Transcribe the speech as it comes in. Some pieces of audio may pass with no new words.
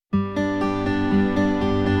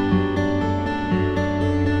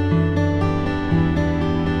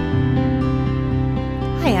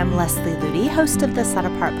Leslie Ludy, host of the Set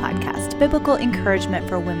Apart podcast, biblical encouragement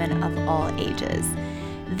for women of all ages.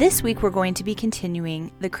 This week, we're going to be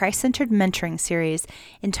continuing the Christ-centered mentoring series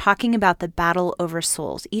in talking about the battle over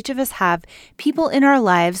souls. Each of us have people in our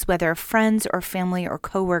lives, whether friends or family or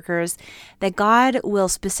coworkers, that God will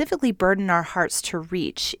specifically burden our hearts to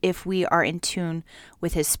reach if we are in tune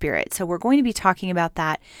with His Spirit. So we're going to be talking about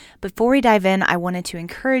that. Before we dive in, I wanted to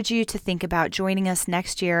encourage you to think about joining us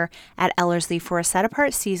next year at Ellerslie for a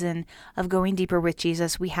set-apart season of Going Deeper with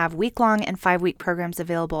Jesus. We have week-long and 5-week programs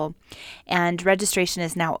available, and registration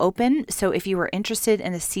is now open. So if you are interested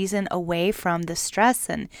in a season away from the stress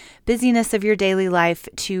and busyness of your daily life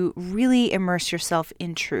to really immerse yourself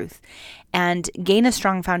in truth and gain a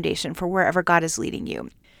strong foundation for wherever God is leading you,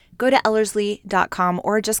 go to Ellerslie.com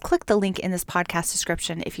or just click the link in this podcast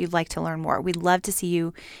description if you'd like to learn more. We'd love to see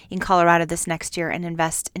you in Colorado this next year and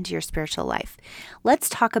invest into your spiritual life. Let's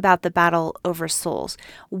talk about the battle over souls.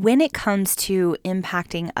 When it comes to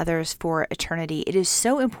impacting others for eternity, it is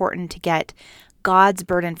so important to get God's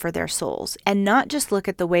burden for their souls and not just look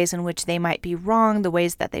at the ways in which they might be wrong, the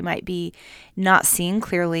ways that they might be not seeing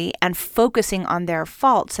clearly, and focusing on their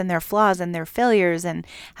faults and their flaws and their failures and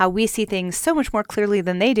how we see things so much more clearly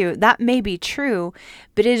than they do. That may be true,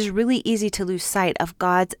 but it is really easy to lose sight of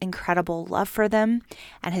God's incredible love for them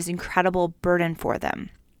and His incredible burden for them.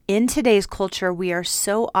 In today's culture, we are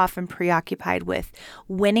so often preoccupied with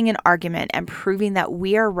winning an argument and proving that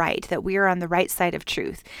we are right, that we are on the right side of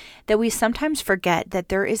truth, that we sometimes forget that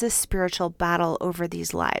there is a spiritual battle over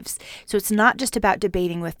these lives. So it's not just about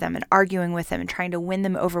debating with them and arguing with them and trying to win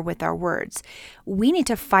them over with our words. We need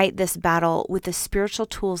to fight this battle with the spiritual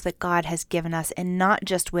tools that God has given us and not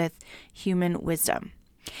just with human wisdom.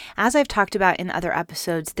 As I've talked about in other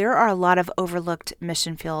episodes, there are a lot of overlooked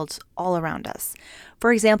mission fields all around us.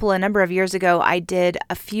 For example, a number of years ago, I did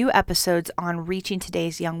a few episodes on reaching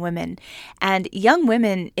today's young women. And young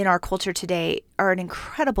women in our culture today are an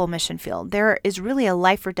incredible mission field. There is really a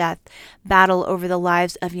life or death battle over the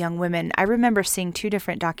lives of young women. I remember seeing 2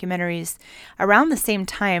 different documentaries around the same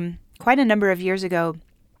time, quite a number of years ago,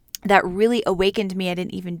 that really awakened me at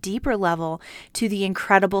an even deeper level to the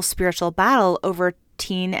incredible spiritual battle over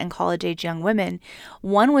teen and college-age young women.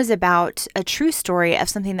 One was about a true story of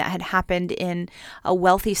something that had happened in a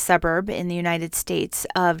wealthy suburb in the United States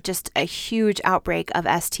of just a huge outbreak of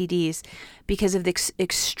STDs because of the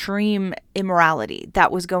extreme immorality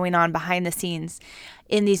that was going on behind the scenes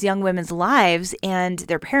in these young women's lives, and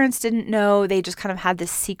their parents didn't know. They just kind of had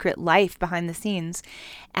this secret life behind the scenes,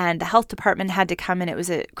 and the health department had to come in. It was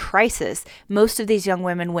a crisis. Most of these young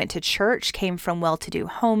women went to church, came from well-to-do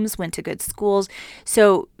homes, went to good schools,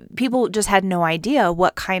 so people just had no idea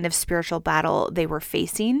what kind of spiritual battle they were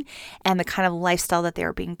facing and the kind of lifestyle that they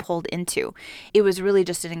were being pulled into. It was really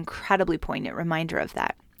just an incredibly poignant reminder of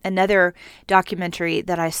that. Another documentary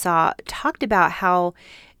that I saw talked about how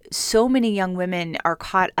so many young women are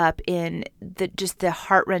caught up in the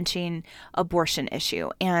heart-wrenching abortion issue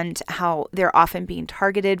and how they're often being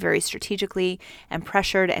targeted very strategically and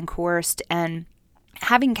pressured and coerced. And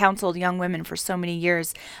having counseled young women for so many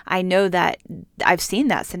years, I know that I've seen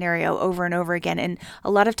that scenario over and over again. And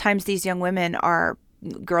a lot of times these young women are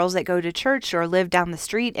girls that go to church or live down the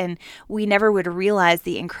street, and we never would realize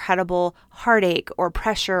the incredible heartache or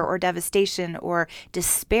pressure or devastation or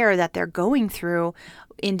despair that they're going through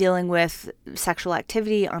in dealing with sexual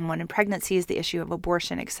activity, unwanted pregnancies, the issue of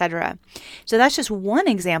abortion, etc. So that's just one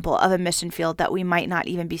example of a mission field that we might not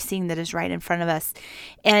even be seeing that is right in front of us.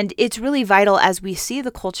 And it's really vital as we see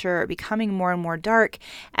the culture becoming more and more dark,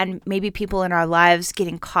 and maybe people in our lives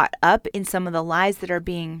getting caught up in some of the lies that are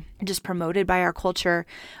being just promoted by our culture.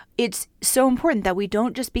 It's so important that we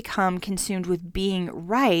don't just become consumed with being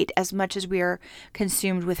right as much as we are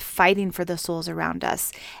consumed with fighting for the souls around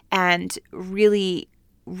us and really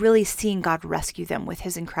seeing God rescue them with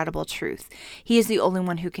His incredible truth. He is the only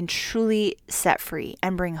one who can truly set free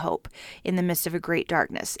and bring hope in the midst of a great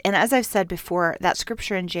darkness. And as I've said before, that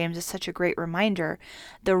scripture in James is such a great reminder.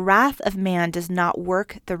 The wrath of man does not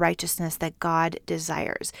work the righteousness that God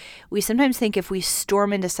desires. We sometimes think if we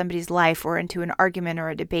storm into somebody's life or into an argument or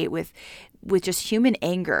a debate with just human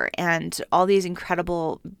anger and all these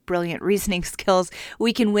incredible, brilliant reasoning skills,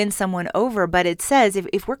 we can win someone over. But it says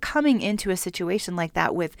if we're coming into a situation like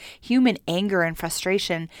that with human anger and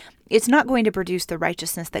frustration, it's not going to produce the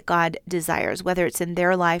righteousness that God desires, whether it's in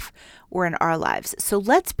their life or in our lives. So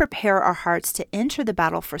let's prepare our hearts to enter the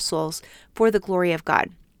battle for souls for the glory of God.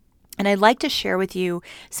 And I'd like to share with you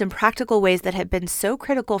some practical ways that have been so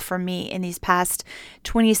critical for me in these past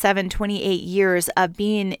 27, 28 years of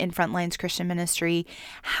being in Frontlines Christian Ministry.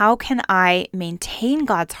 How can I maintain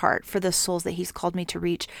God's heart for the souls that He's called me to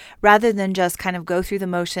reach, rather than just kind of go through the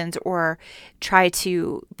motions or try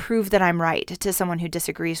to prove that I'm right to someone who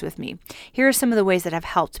disagrees with me? Here are some of the ways that have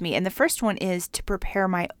helped me. And the first one is to prepare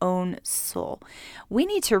my own soul. We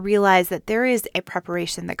need to realize that there is a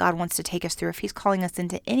preparation that God wants to take us through if He's calling us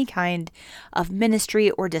into any kind of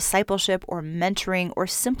ministry or discipleship or mentoring, or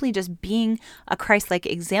simply just being a Christ-like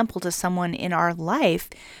example to someone in our life.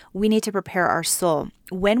 We need to prepare our soul.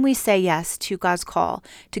 When we say yes to God's call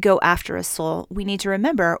to go after a soul, we need to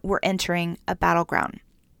remember we're entering a battleground.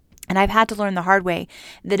 And I've had to learn the hard way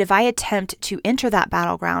that if I attempt to enter that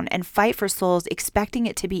battleground and fight for souls expecting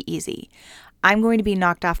it to be easy, I'm going to be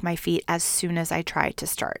knocked off my feet as soon as I try to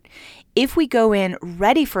start. If we go in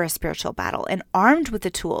ready for a spiritual battle and armed with the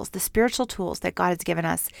tools, the spiritual tools that God has given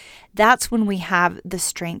us, that's when we have the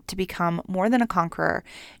strength to become more than a conqueror,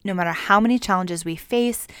 no matter how many challenges we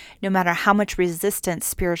face, no matter how much resistance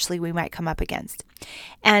spiritually we might come up against.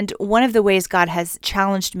 And one of the ways God has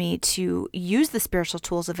challenged me to use the spiritual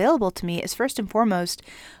tools available to me is, first and foremost,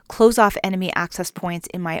 close off enemy access points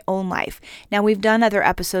in my own life. Now, we've done other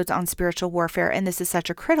episodes on spiritual warfare, and this is such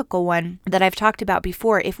a critical one that I've talked about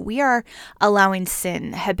before. If we are allowing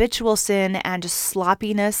sin, habitual sin, and just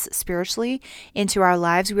sloppiness spiritually into our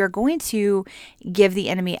lives, we are going to give the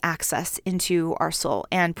enemy access into our soul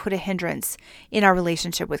and put a hindrance in our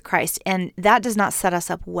relationship with Christ. And that does not set us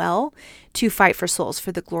up well to fight for souls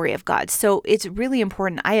for the glory of God. So it's really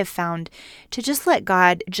important, I have found, to just let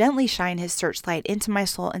God gently shine His searchlight into my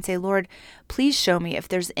soul and say, Lord, please show me if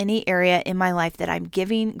there's any area in my life that I'm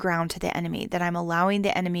giving ground to the enemy, that I'm allowing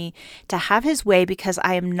the enemy to have his way because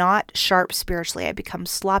I am not sharp spiritually. I become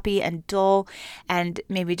sloppy and dull and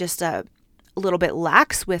maybe just a little bit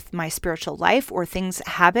lax with my spiritual life, or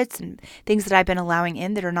habits and things that I've been allowing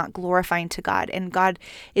in that are not glorifying to God. And God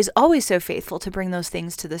is always so faithful to bring those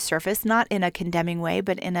things to the surface, not in a condemning way,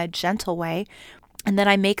 but in a gentle way. And then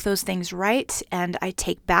I make those things right, and I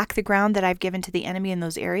take back the ground that I've given to the enemy in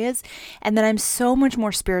those areas. And then I'm so much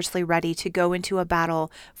more spiritually ready to go into a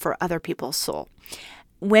battle for other people's soul.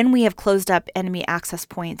 When we have closed up enemy access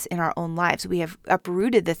points in our own lives, we have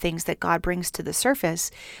uprooted the things that God brings to the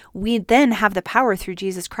surface, we then have the power through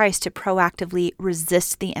Jesus Christ to proactively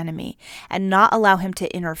resist the enemy and not allow him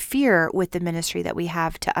to interfere with the ministry that we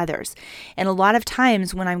have to others. And a lot of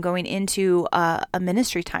times when I'm going into a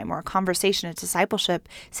ministry time or a conversation, a discipleship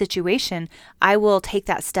situation, I will take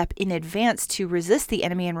that step in advance to resist the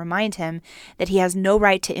enemy and remind him that he has no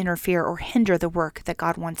right to interfere or hinder the work that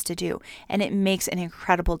God wants to do. And it makes an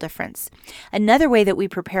incredible difference. Another way that we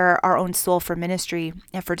prepare our own soul for ministry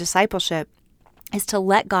and for discipleship is to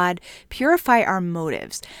let God purify our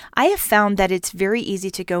motives. I have found that it's very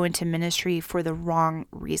easy to go into ministry for the wrong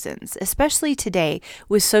reasons, especially today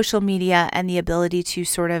with social media and the ability to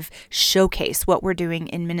sort of showcase what we're doing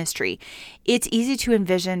in ministry. It's easy to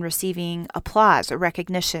envision receiving applause or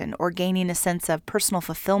recognition or gaining a sense of personal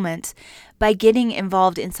fulfillment by getting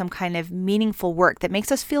involved in some kind of meaningful work that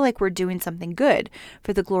makes us feel like we're doing something good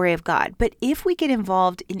for the glory of God. But if we get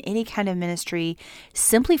involved in any kind of ministry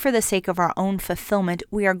simply for the sake of our own fulfillment,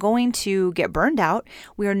 we are going to get burned out.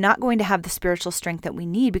 We are not going to have the spiritual strength that we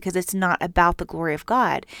need because it's not about the glory of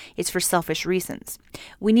God. It's for selfish reasons.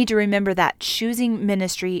 We need to remember that choosing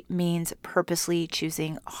ministry means purposely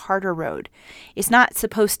choosing a harder road. It's not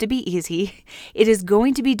supposed to be easy. It is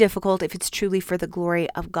going to be difficult if it's truly for the glory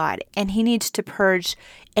of God. And He needs to purge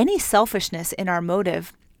any selfishness in our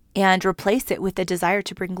motive and replace it with the desire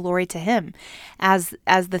to bring glory to Him. As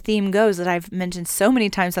the theme goes that I've mentioned so many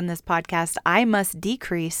times on this podcast, I must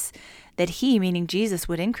decrease that He, meaning Jesus,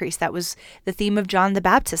 would increase. That was the theme of John the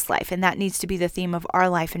Baptist's life, and that needs to be the theme of our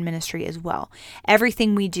life and ministry as well.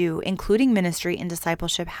 Everything we do, including ministry and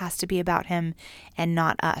discipleship, has to be about Him and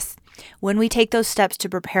not us. When we take those steps to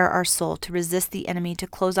prepare our soul, to resist the enemy, to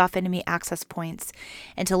close off enemy access points,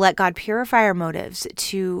 and to let God purify our motives,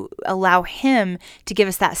 to allow Him to give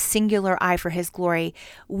us that singular eye for His glory,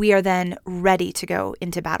 we are then ready to go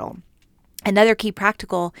into battle. Another key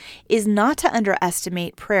practical is not to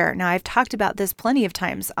underestimate prayer. Now, I've talked about this plenty of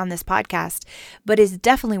times on this podcast, but it's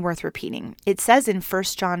definitely worth repeating. It says in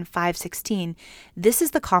 1 John 5:16, "This is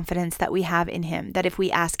the confidence that we have in Him, that if we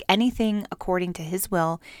ask anything according to His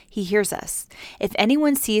will, He hears us. If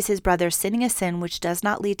anyone sees his brother sinning a sin which does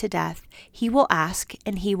not lead to death, he will ask,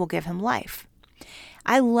 and He will give him life."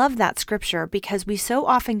 I love that scripture because we so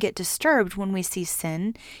often get disturbed when we see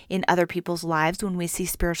sin in other people's lives, when we see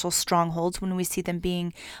spiritual strongholds, when we see them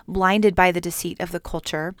being blinded by the deceit of the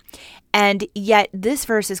culture. And yet this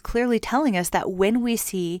verse is clearly telling us that when we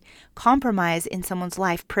see compromise in someone's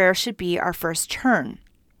life, prayer should be our first turn.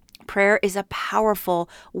 Prayer is a powerful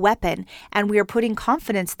weapon, and we are putting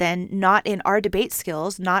confidence then not in our debate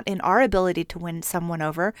skills, not in our ability to win someone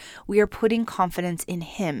over. We are putting confidence in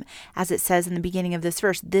Him. As it says in the beginning of this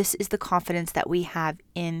verse, this is the confidence that we have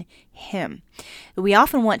in Him. We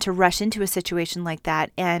often want to rush into a situation like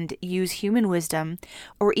that and use human wisdom,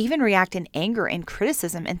 or even react in anger and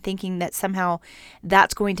criticism and thinking that somehow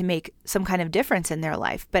that's going to make some kind of difference in their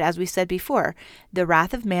life. But as we said before, the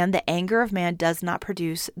wrath of man, the anger of man does not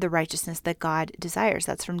produce the righteousness that God desires.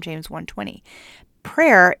 That's from James 1:20.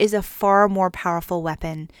 Prayer is a far more powerful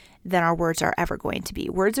weapon than our words are ever going to be.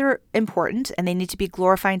 Words are important, and they need to be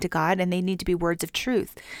glorifying to God, and they need to be words of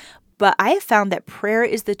truth. But I have found that prayer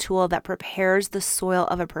is the tool that prepares the soil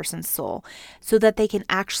of a person's soul so that they can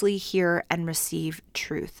actually hear and receive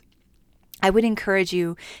truth. I would encourage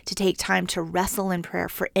you to take time to wrestle in prayer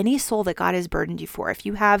for any soul that God has burdened you for. If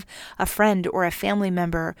you have a friend or a family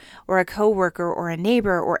member or a coworker or a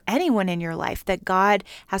neighbor or anyone in your life that God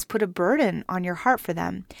has put a burden on your heart for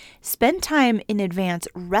them, spend time in advance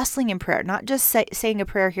wrestling in prayer, not just saying a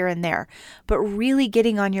prayer here and there, but really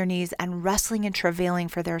getting on your knees and wrestling and travailing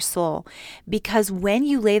for their soul. Because when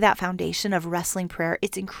you lay that foundation of wrestling prayer,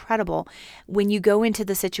 it's incredible. When you go into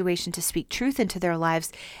the situation to speak truth into their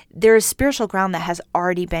lives, there is spiritual ground that has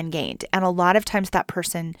already been gained. And a lot of times that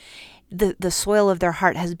person, the soil of their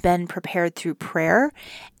heart has been prepared through prayer,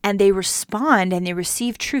 and they respond and they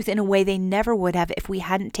receive truth in a way they never would have if we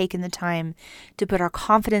hadn't taken the time to put our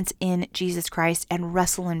confidence in Jesus Christ and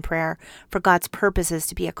wrestle in prayer for God's purposes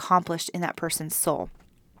to be accomplished in that person's soul.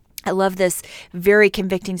 I love this very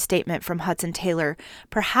convicting statement from Hudson Taylor.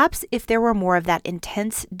 Perhaps if there were more of that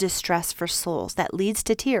intense distress for souls that leads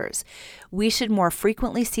to tears, we should more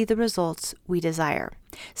frequently see the results we desire.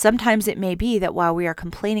 Sometimes it may be that while we are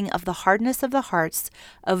complaining of the hardness of the hearts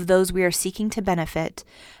of those we are seeking to benefit,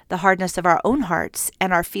 the hardness of our own hearts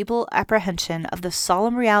and our feeble apprehension of the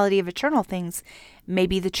solemn reality of eternal things may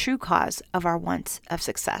be the true cause of our want of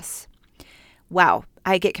success. Wow,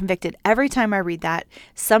 I get convicted every time I read that.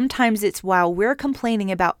 Sometimes it's while we're complaining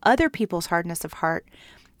about other people's hardness of heart,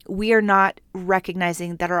 we are not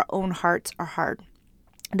recognizing that our own hearts are hard,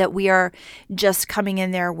 that we are just coming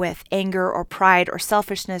in there with anger or pride or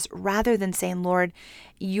selfishness rather than saying, Lord,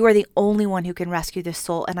 you are the only one who can rescue this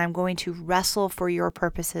soul, and I'm going to wrestle for your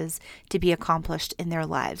purposes to be accomplished in their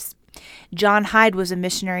lives. John Hyde was a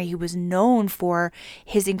missionary who was known for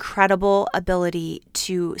his incredible ability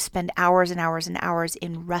to spend hours and hours and hours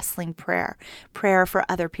in wrestling prayer for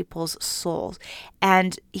other people's souls.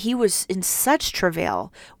 And he was in such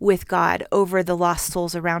travail with God over the lost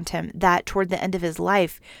souls around him that toward the end of his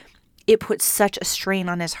life, it put such a strain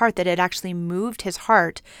on his heart that it actually moved his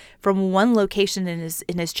heart from one location in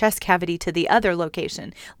his chest cavity to the other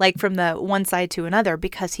location, like from the one side to another,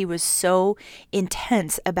 because he was so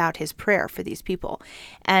intense about his prayer for these people.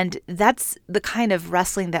 And that's the kind of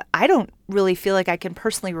wrestling that I don't really feel like I can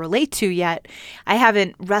personally relate to yet. I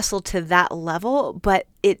haven't wrestled to that level, but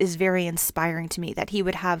it is very inspiring to me that he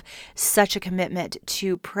would have such a commitment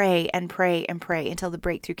to pray and pray and pray until the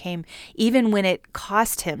breakthrough came, even when it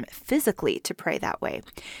cost him physically to pray that way.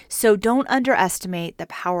 So don't underestimate the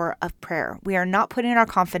power of prayer. We are not putting our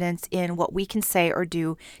confidence in what we can say or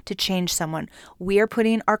do to change someone. We are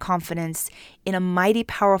putting our confidence in a mighty,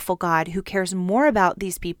 powerful God who cares more about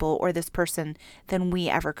these people or this person than we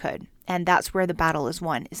ever could. And that's where the battle is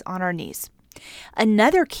won, is on our knees.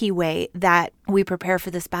 Another key way that we prepare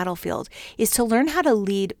for this battlefield is to learn how to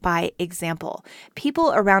lead by example.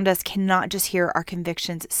 People around us cannot just hear our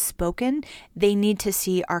convictions spoken, they need to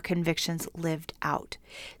see our convictions lived out.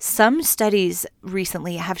 Some studies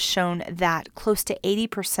recently have shown that close to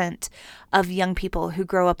 80% of young people who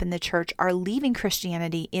grow up in the church are leaving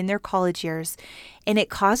Christianity in their college years, and it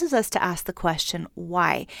causes us to ask the question,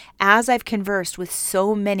 why? As I've conversed with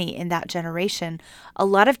so many in that generation, a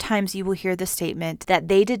lot of times you will hear the statement that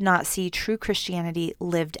they did not see true Christianity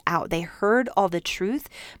lived out. They heard all the truth,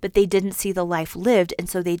 but they didn't see the life lived, and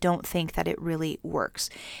so they don't think that it really works.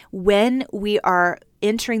 When we are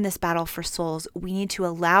entering this battle for souls, we need to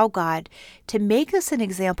allow God to make us an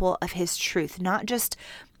example of His truth, not just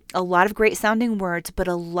a lot of great sounding words, but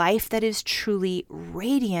a life that is truly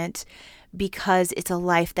radiant because it's a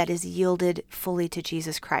life that is yielded fully to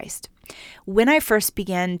Jesus Christ. When I first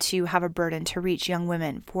began to have a burden to reach young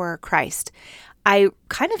women for Christ, I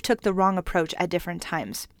kind of took the wrong approach at different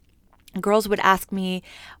times. girls would ask me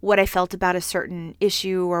what I felt about a certain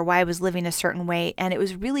issue or why I was living a certain way. And it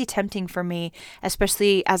was really tempting for me,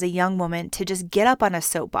 especially as a young woman, to just get up on a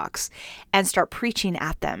soapbox and start preaching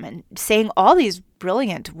at them and saying all these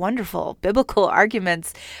brilliant, wonderful biblical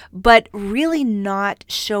arguments, but really not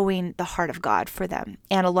showing the heart of God for them.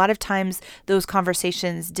 And a lot of times those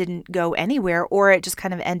conversations didn't go anywhere, or it just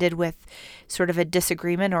kind of ended with sort of a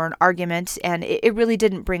disagreement or an argument. And it really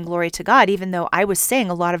didn't bring glory to God, even though I was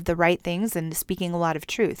saying a lot of the right things and speaking a lot of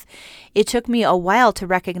truth. It took me a while to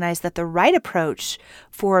recognize that the right approach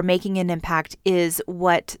for making an impact is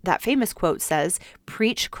what that famous quote says: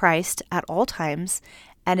 preach Christ at all times,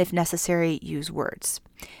 and if necessary, use words.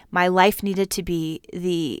 My life needed to be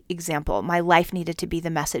the example. My life needed to be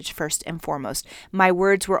the message first and foremost. My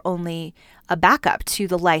words were only a backup to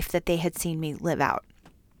the life that they had seen me live out.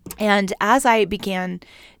 And as I began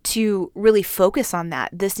to really focus on that,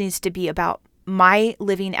 this needs to be about my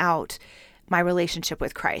living out my relationship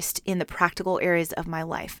with Christ in the practical areas of my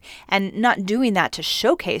life, and not doing that to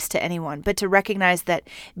showcase to anyone, but to recognize that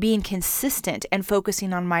being consistent and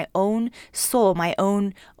focusing on my own soul, my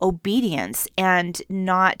own obedience, and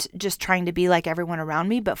not just trying to be like everyone around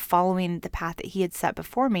me, but following the path that He had set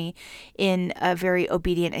before me in a very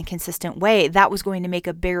obedient and consistent way, that was going to make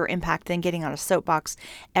a bigger impact than getting on a soapbox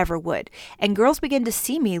ever would. And girls began to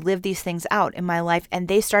see me live these things out in my life, and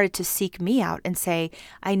they started to seek me out and say,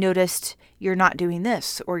 I noticed you're not doing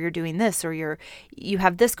this, or you're doing this, or you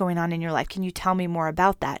have this going on in your life. Can you tell me more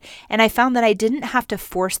about that? And I found that I didn't have to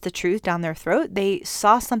force the truth down their throat. They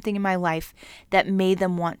saw something in my life that made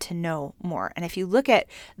them want to know more. And if you look at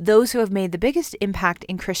those who have made the biggest impact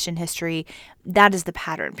in Christian history, that is the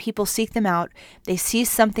pattern. People seek them out. They see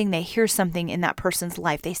something, they hear something in that person's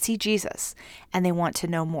life. They see Jesus and they want to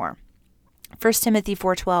know more. 1 Timothy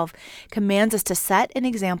 4:12 commands us to set an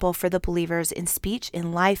example for the believers in speech,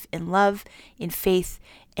 in life, in love, in faith,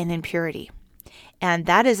 and in purity. And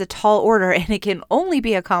that is a tall order, and it can only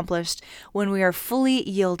be accomplished when we are fully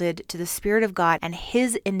yielded to the Spirit of God, and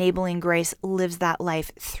His enabling grace lives that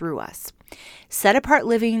life through us. Set apart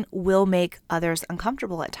living will make others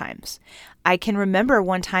uncomfortable at times. I can remember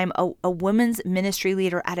one time a women's ministry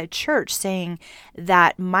leader at a church saying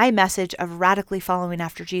that my message of radically following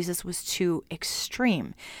after Jesus was too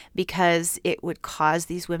extreme because it would cause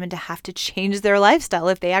these women to have to change their lifestyle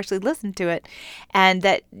if they actually listened to it. And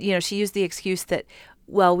that, she used the excuse that,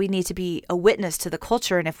 well, we need to be a witness to the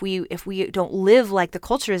culture, and if we don't live like the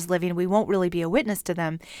culture is living, we won't really be a witness to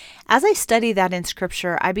them. As I study that in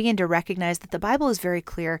Scripture, I begin to recognize that the Bible is very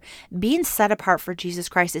clear. Being set apart for Jesus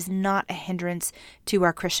Christ is not a hindrance to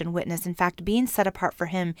our Christian witness. In fact, being set apart for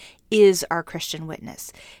Him is our Christian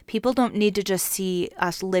witness. People don't need to just see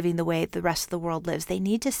us living the way the rest of the world lives. They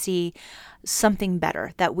need to see something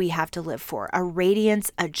better that we have to live for, a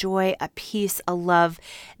radiance, a joy, a peace, a love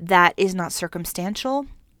that is not circumstantial,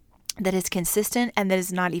 that is consistent, and that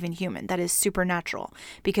is not even human, that is supernatural,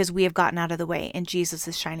 because we have gotten out of the way and Jesus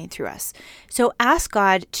is shining through us. So ask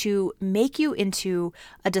God to make you into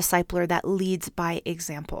a discipler that leads by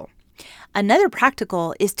example. Another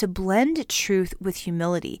practical is to blend truth with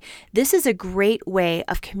humility. This is a great way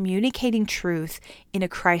of communicating truth in a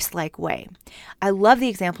Christ-like way. I love the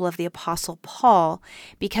example of the Apostle Paul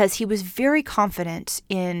because he was very confident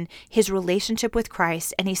in his relationship with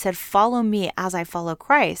Christ, and he said, "Follow me as I follow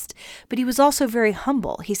Christ." But he was also very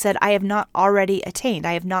humble. He said, "I have not already attained.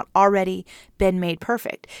 I have not already been made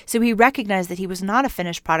perfect." So he recognized that he was not a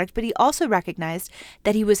finished product, but he also recognized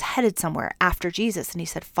that he was headed somewhere after Jesus. And he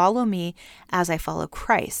said, "Follow me as I follow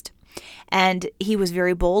Christ." And he was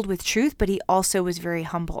very bold with truth, but he also was very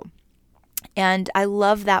humble. And I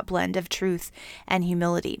love that blend of truth and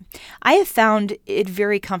humility. I have found it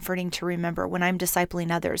very comforting to remember when I'm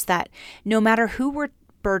discipling others that no matter who we're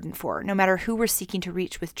burdened for, no matter who we're seeking to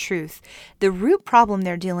reach with truth, the root problem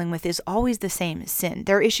they're dealing with is always the same: sin.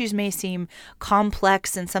 Their issues may seem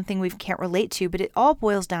complex and something we can't relate to, but it all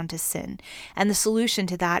boils down to sin. And the solution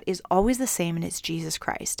to that is always the same, and it's Jesus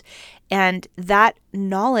Christ. And that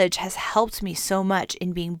knowledge has helped me so much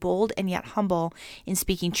in being bold and yet humble in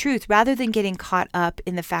speaking truth, rather than getting caught up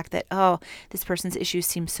in the fact that, oh, this person's issues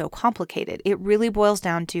seem so complicated. It really boils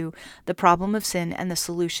down to the problem of sin and the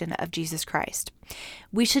solution of Jesus Christ.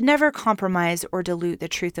 We should never compromise or dilute the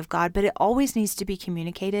truth of God, but it always needs to be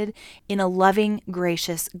communicated in a loving,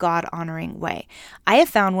 gracious, God-honoring way. I have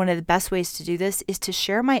found one of the best ways to do this is to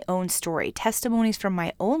share my own story, testimonies from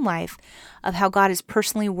my own life of how God has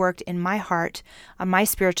personally worked in my heart on my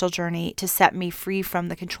spiritual journey to set me free from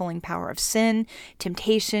the controlling power of sin,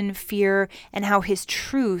 temptation, fear, and how His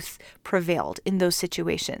truth prevailed in those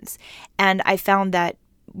situations. And I found that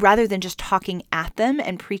rather than just talking at them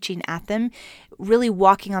and preaching at them, really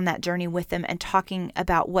walking on that journey with them and talking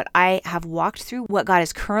about what I have walked through, what God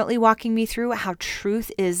is currently walking me through, how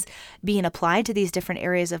truth is being applied to these different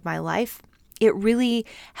areas of my life. It really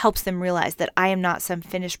helps them realize that I am not some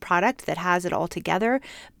finished product that has it all together,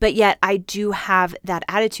 but yet I do have that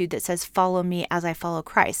attitude that says, follow me as I follow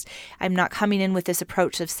Christ. I'm not coming in with this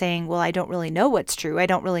approach of saying, well, I don't really know what's true. I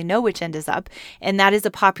don't really know which end is up. And that is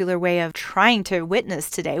a popular way of trying to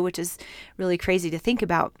witness today, which is really crazy to think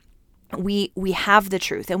about. We have the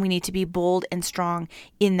truth and we need to be bold and strong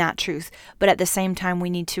in that truth. But at the same time, we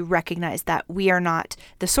need to recognize that we are not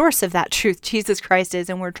the source of that truth. Jesus Christ is,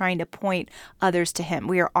 and we're trying to point others to him.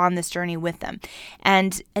 We are on this journey with them.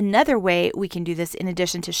 And another way we can do this, in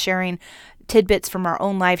addition to sharing tidbits from our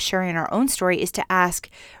own life, sharing our own story, is to ask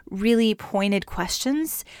really pointed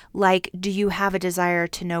questions like, do you have a desire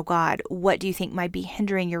to know God? What do you think might be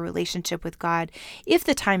hindering your relationship with God? If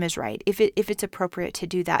the time is right, if it's appropriate to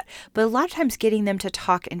do that. But a lot of times getting them to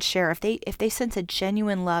talk and share, if they sense a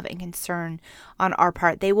genuine love and concern on our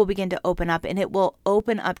part, they will begin to open up, and it will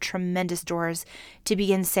open up tremendous doors to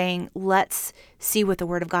begin saying, let's see what the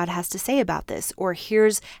Word of God has to say about this, or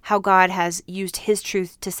here's how God has used his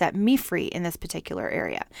truth to set me free in this particular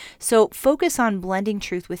area. So focus on blending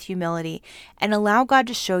truth with humility and allow God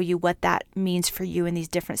to show you what that means for you in these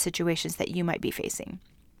different situations that you might be facing.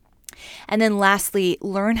 And then lastly,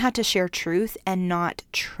 learn how to share truth and not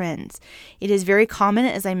trends. It is very common,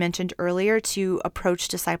 as I mentioned earlier, to approach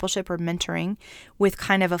discipleship or mentoring with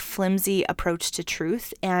kind of a flimsy approach to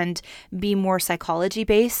truth and be more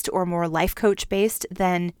psychology-based or more life coach-based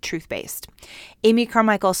than truth-based. Amy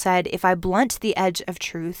Carmichael said, if I blunt the edge of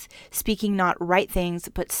truth, speaking not right things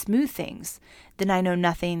but smooth things, then I know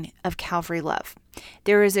nothing of Calvary love.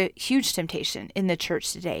 There is a huge temptation in the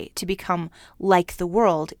church today to become like the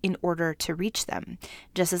world in order to reach them.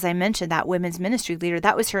 Just as I mentioned, that women's ministry leader,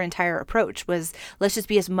 that was her entire approach, was let's just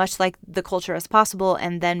be as much like the culture as possible,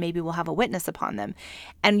 and then maybe we'll have a witness upon them.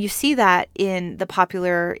 And you see that in the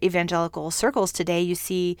popular evangelical circles today. You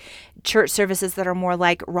see church services that are more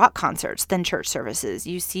like rock concerts than church services.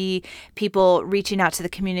 You see people reaching out to the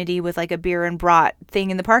community with like a beer and brat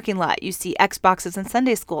thing in the parking lot. You see Xboxes in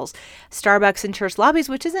Sunday schools, Starbucks in church lobbies,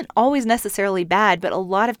 which isn't always necessarily bad, but a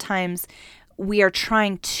lot of times we are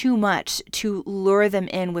trying too much to lure them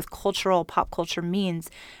in with pop culture means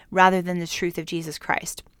rather than the truth of Jesus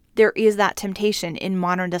Christ. There is that temptation in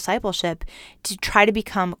modern discipleship to try to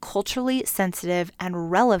become culturally sensitive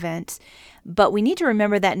and relevant, but we need to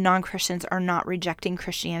remember that non-Christians are not rejecting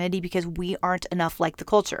Christianity because we aren't enough like the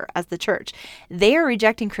culture as the church. They are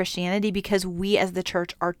rejecting Christianity because we as the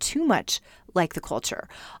church are too much like the culture.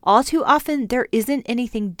 All too often, there isn't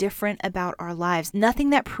anything different about our lives, nothing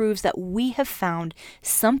that proves that we have found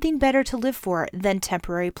something better to live for than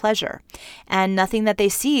temporary pleasure, and nothing that they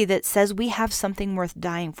see that says we have something worth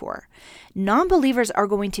dying for. Non-believers are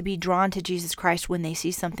going to be drawn to Jesus Christ when they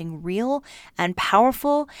see something real and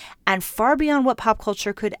powerful and far beyond what pop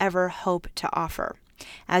culture could ever hope to offer.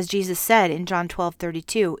 As Jesus said in John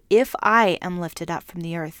 12:32, if I am lifted up from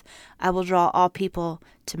the earth, I will draw all people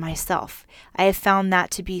to myself. I have found that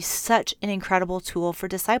to be such an incredible tool for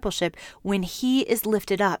discipleship. When he is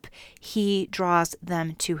lifted up, he draws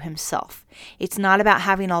them to himself. It's not about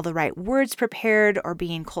having all the right words prepared or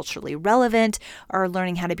being culturally relevant or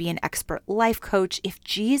learning how to be an expert life coach. If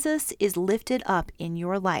Jesus is lifted up in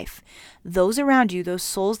your life, those around you, those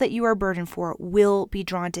souls that you are burdened for, will be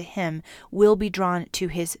drawn to him, will be drawn to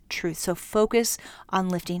his truth. So focus on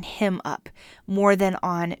lifting him up more than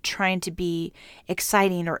on trying to be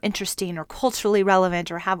exciting or interesting or culturally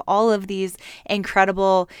relevant or have all of these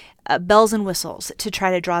incredible bells and whistles to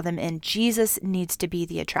try to draw them in. Jesus needs to be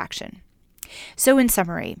the attraction. So in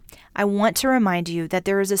summary, I want to remind you that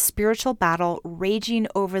there is a spiritual battle raging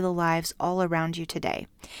over the lives all around you today.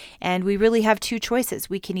 And we really have two choices.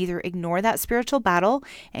 We can either ignore that spiritual battle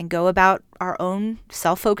and go about our own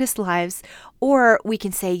self-focused lives, or we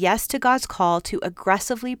can say yes to God's call to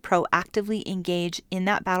aggressively, proactively engage in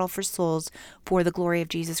that battle for souls for the glory of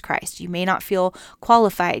Jesus Christ. You may not feel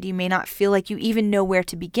qualified. You may not feel like you even know where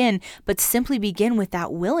to begin, but simply begin with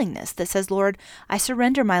that willingness that says, Lord, I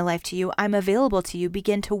surrender my life to you. I'm available to you.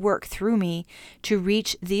 Begin to work through me to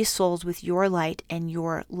reach these souls with your light and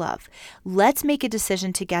your love. Let's make a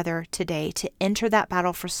decision together today to enter that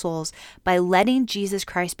battle for souls by letting Jesus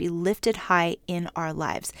Christ be lifted high in our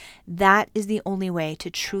lives. That is the only way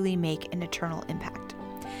to truly make an eternal impact.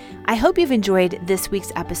 I hope you've enjoyed this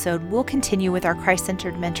week's episode. We'll continue with our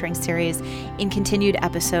Christ-centered mentoring series in continued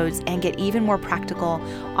episodes and get even more practical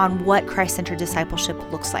on what Christ-centered discipleship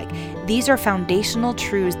looks like. These are foundational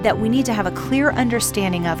truths that we need to have a clear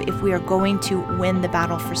understanding of if we are going to win the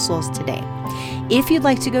battle for souls today. If you'd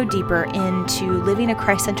like to go deeper into living a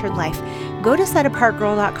Christ-centered life, go to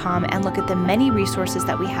setapartgirl.com and look at the many resources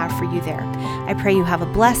that we have for you there. I pray you have a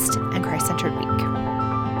blessed and Christ-centered week.